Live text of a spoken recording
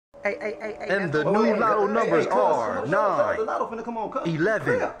And the new lotto numbers are 9, the lotto finna come on,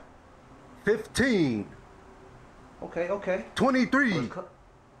 11, 15, Okay. 23,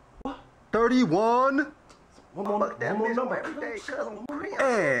 31, One more number.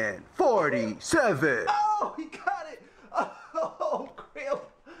 and 47. Oh, he got it. Oh, Crips.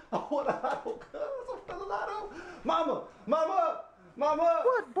 I want a lotto, cuz. I want a lotto. Mama.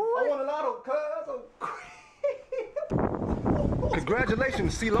 What, boy? I want a lotto, cuz. Oh, Crips.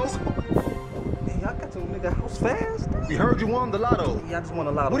 Congratulations, CeeLo. Hey, I got to a nigga house fast. We heard you won the lotto. Yeah, I just want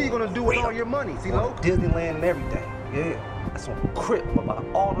a lotto. What are you gonna do with all your money, CeeLo? Disneyland and everything. Yeah. That's on Crip. About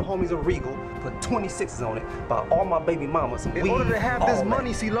all the homies of Regal. Put 26s on it. About all my baby mamas. In order to have this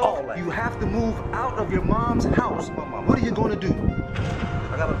money, CeeLo, you have to move out of your mom's house. What are you gonna do?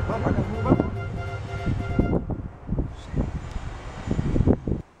 I gotta move out.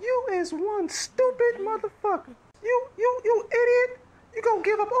 You is one stupid motherfucker. You idiot. You gonna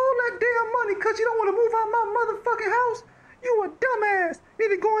give up all that damn money cause you don't wanna move out my motherfucking house? You a dumbass. You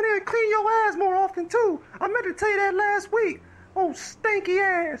need to go in there and clean your ass more often too. I meant to tell you that last week. Oh, stinky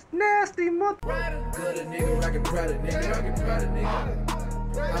ass, nasty mother. Good a nigga, rockin' proud of nigga,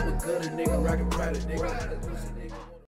 I'm a good nigga, rockin' proud of nigga.